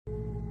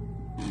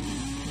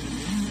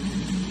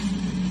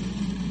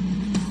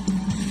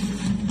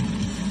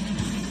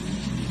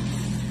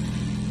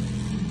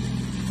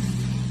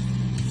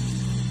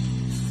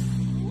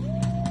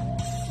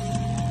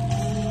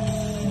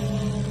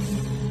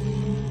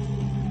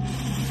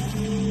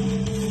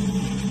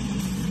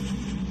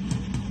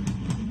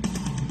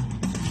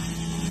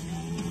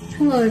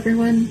Hello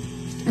everyone,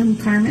 I'm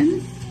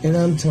Carmen. And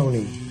I'm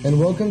Tony, and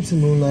welcome to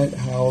Moonlight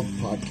Howl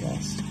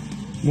Podcast.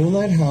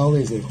 Moonlight Howl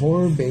is a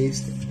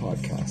horror-based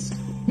podcast.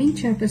 In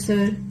each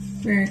episode,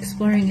 we're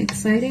exploring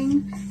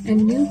exciting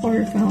and new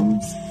horror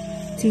films,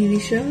 TV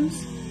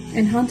shows,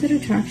 and haunted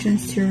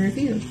attractions to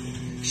review.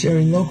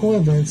 Sharing local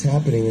events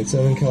happening in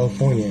Southern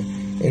California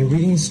and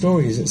reading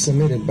stories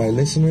submitted by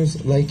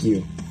listeners like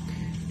you.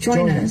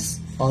 Join us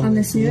on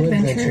this new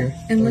adventure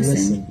and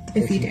listen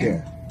if you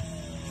dare.